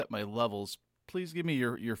At my levels, please give me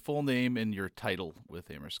your full name and your title with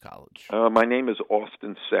Amherst College. My name is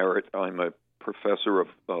Austin Sarrett. I'm a professor of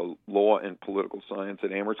law and political science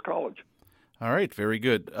at Amherst College. All right, very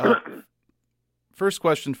good. First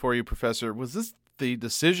question for you, Professor. Was this the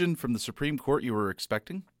decision from the Supreme Court you were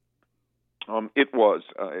expecting? It was.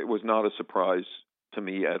 It was not a surprise to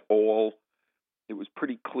me at all. It was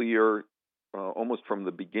pretty clear almost from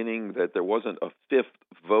the beginning that there wasn't a fifth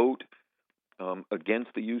vote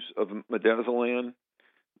against the use of midazolam.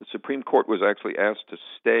 The Supreme Court was actually asked to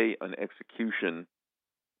stay an execution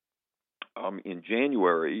in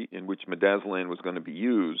January in which midazolam was going to be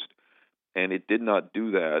used, and it did not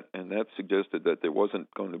do that, and that suggested that there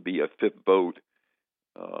wasn't going to be a fifth vote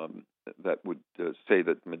that would say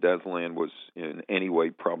that midazolam was in any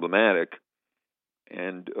way problematic.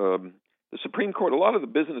 And the Supreme Court, a lot of the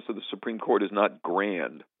business of the Supreme Court is not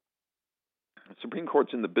grand. The Supreme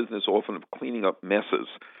Court's in the business often of cleaning up messes,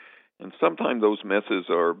 and sometimes those messes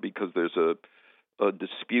are because there's a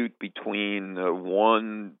dispute between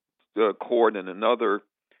one court and another.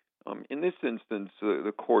 In this instance,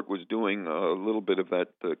 the court was doing a little bit of that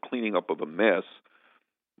cleaning up of a mess.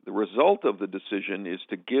 The result of the decision is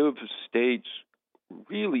to give states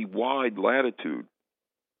really wide latitude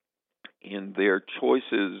in their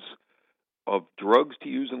choices of drugs to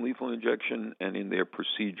use in lethal injection and in their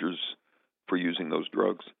procedures for using those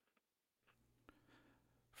drugs.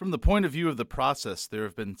 From the point of view of the process, there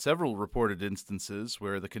have been several reported instances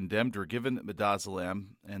where the condemned were given midazolam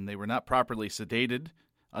and they were not properly sedated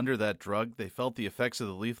under that drug. They felt the effects of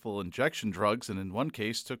the lethal injection drugs and in one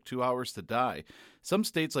case took 2 hours to die. Some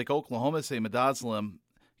states like Oklahoma say midazolam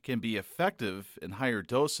can be effective in higher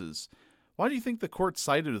doses. Why do you think the court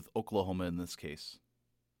sided with Oklahoma in this case?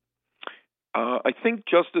 I think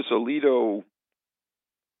Justice Alito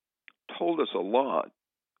told us a lot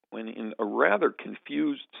when, in a rather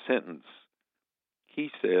confused sentence,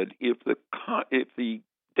 he said, if the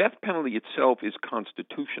death penalty itself is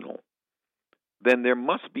constitutional, then there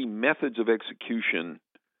must be methods of execution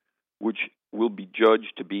which will be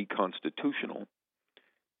judged to be constitutional.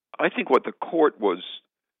 I think what the court was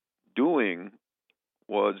doing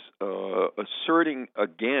was asserting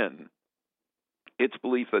again its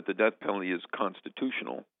belief that the death penalty is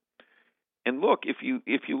constitutional. And look, if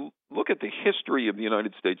you look at the history of the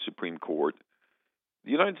United States Supreme Court,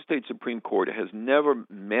 the United States Supreme Court has never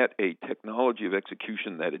met a technology of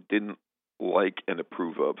execution that it didn't like and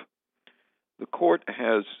approve of. The court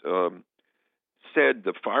has said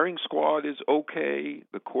the firing squad is okay.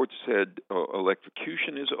 The court said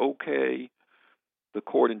electrocution is okay. The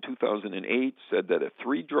court in 2008 said that a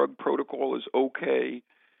 3-drug protocol is okay.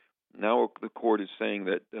 Now the court is saying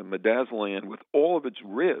that midazolam, with all of its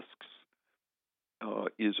risks,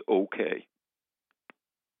 is okay.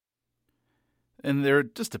 And there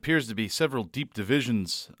just appears to be several deep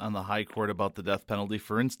divisions on the High Court about the death penalty.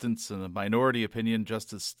 For instance, in a minority opinion,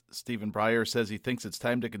 Justice Stephen Breyer says he thinks it's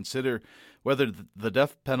time to consider whether the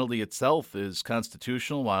death penalty itself is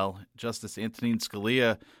constitutional, while Justice Antonin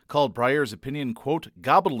Scalia called Breyer's opinion, quote,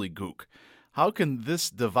 gobbledygook. How can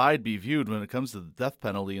this divide be viewed when it comes to the death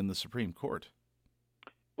penalty in the Supreme Court?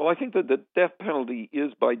 Well, I think that the death penalty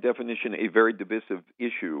is, by definition, a very divisive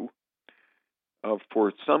issue.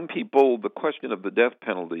 For some people, the question of the death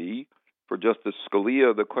penalty, for Justice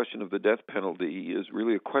Scalia, the question of the death penalty is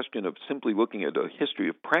really a question of simply looking at a history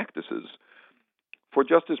of practices. For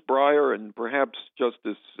Justice Breyer and perhaps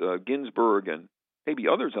Justice Ginsburg and maybe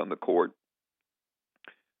others on the court,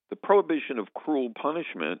 the prohibition of cruel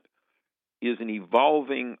punishment is an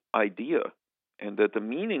evolving idea, and that the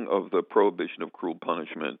meaning of the prohibition of cruel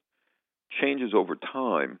punishment changes over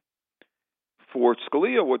time. For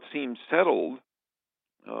Scalia, what seems settled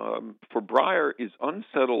for Breyer is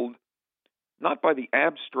unsettled not by the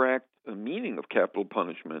abstract meaning of capital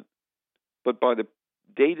punishment, but by the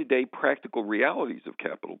day-to-day practical realities of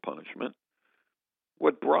capital punishment.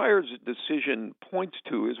 What Breyer's decision points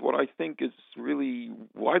to is what I think is really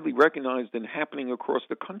widely recognized and happening across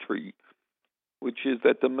the country, which is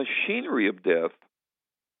that the machinery of death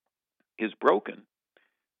is broken.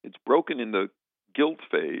 It's broken in the guilt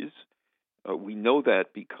phase. We know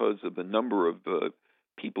that because of the number of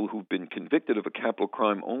people who've been convicted of a capital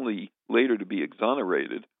crime only later to be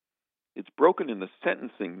exonerated. It's broken in the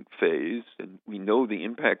sentencing phase, and we know the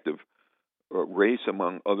impact of race,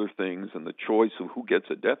 among other things, and the choice of who gets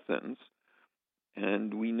a death sentence.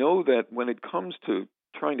 And we know that when it comes to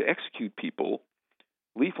trying to execute people,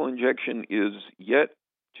 lethal injection is yet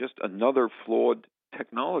just another flawed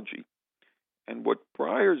technology. And what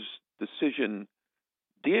Breyer's decision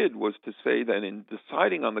did was to say that in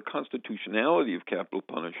deciding on the constitutionality of capital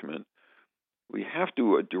punishment, we have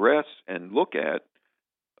to address and look at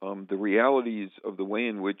the realities of the way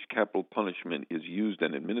in which capital punishment is used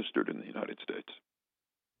and administered in the United States.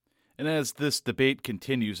 And as this debate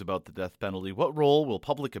continues about the death penalty, what role will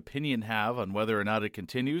public opinion have on whether or not it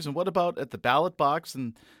continues? And what about at the ballot box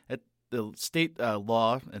and at the state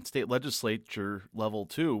law and state legislature level,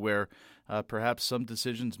 too, where perhaps some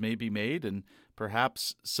decisions may be made and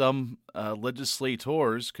perhaps some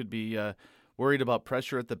legislators could be worried about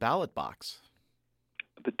pressure at the ballot box?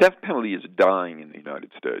 The death penalty is dying in the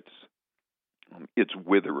United States. It's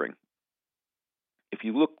withering. If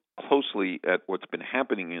you look closely at what's been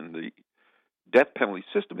happening in the death penalty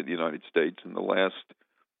system in the United States in the last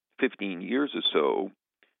 15 years or so,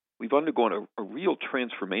 we've undergone a real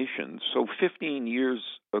transformation. So 15 years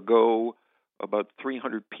ago, about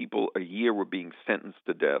 300 people a year were being sentenced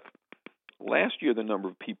to death. Last year, the number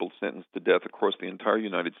of people sentenced to death across the entire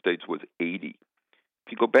United States was 80.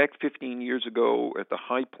 If you go back 15 years ago, at the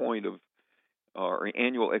high point of our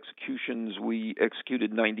annual executions, we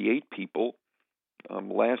executed 98 people.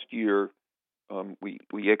 Last year,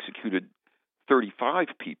 we executed 35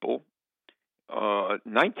 people.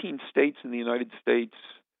 19 states in the United States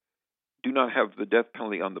do not have the death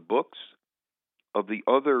penalty on the books. Of the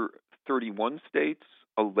other 31 states,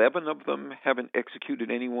 11 of them haven't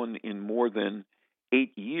executed anyone in more than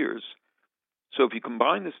 8 years. So if you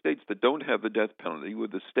combine the states that don't have the death penalty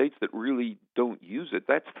with the states that really don't use it,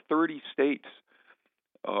 that's 30 states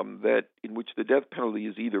that in which the death penalty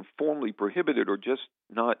is either formally prohibited or just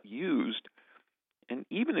not used. And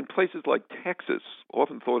even in places like Texas,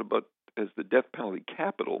 often thought about as the death penalty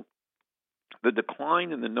capital, the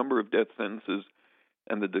decline in the number of death sentences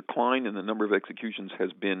and the decline in the number of executions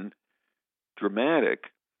has been dramatic.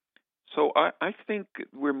 So I think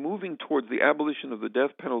we're moving towards the abolition of the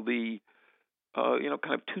death penalty,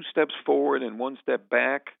 kind of 2 steps forward and 1 step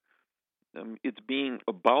back. It's being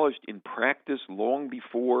abolished in practice long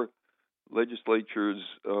before legislatures,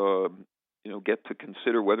 get to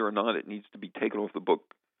consider whether or not it needs to be taken off the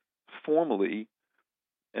book formally.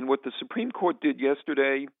 And what the Supreme Court did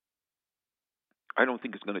yesterday, I don't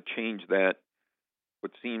think is going to change that,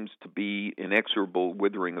 what seems to be inexorable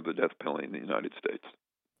withering of the death penalty in the United States.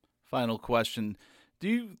 Final question. Do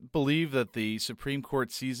you believe that the Supreme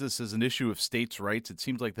Court sees this as an issue of states' rights? It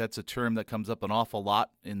seems like that's a term that comes up an awful lot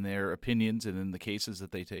in their opinions and in the cases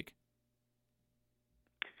that they take.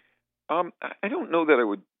 I don't know that I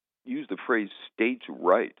would use the phrase states'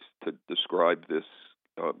 rights to describe this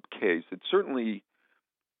case. It's certainly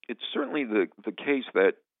the case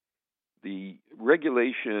that the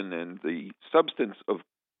regulation and the substance of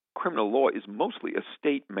criminal law is mostly a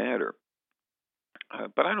state matter.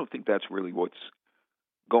 But I don't think that's really what's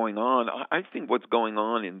going on. I think what's going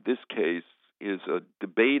on in this case is a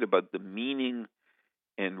debate about the meaning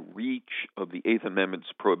and reach of the Eighth Amendment's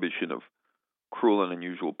prohibition of cruel and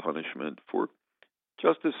unusual punishment. For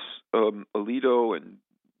Justice Alito and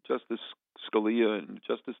Justice Scalia and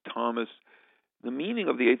Justice Thomas, the meaning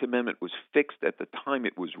of the Eighth Amendment was fixed at the time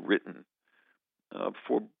it was written.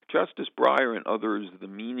 For Justice Breyer and others, the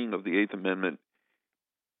meaning of the Eighth Amendment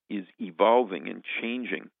is evolving and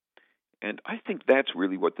changing. And I think that's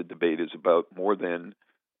really what the debate is about, more than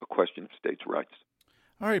a question of states' rights.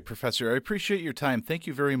 All right, Professor, I appreciate your time. Thank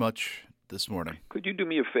you very much this morning. Could you do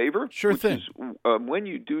me a favor? Sure thing. Is, when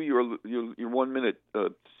you do your 1 minute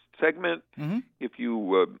segment, if you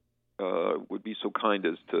would be so kind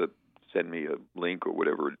as to send me a link or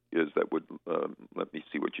whatever it is that would let me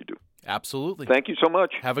see what you do. Absolutely. Thank you so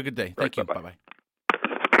much. Have a good day. Thank you. Bye-bye.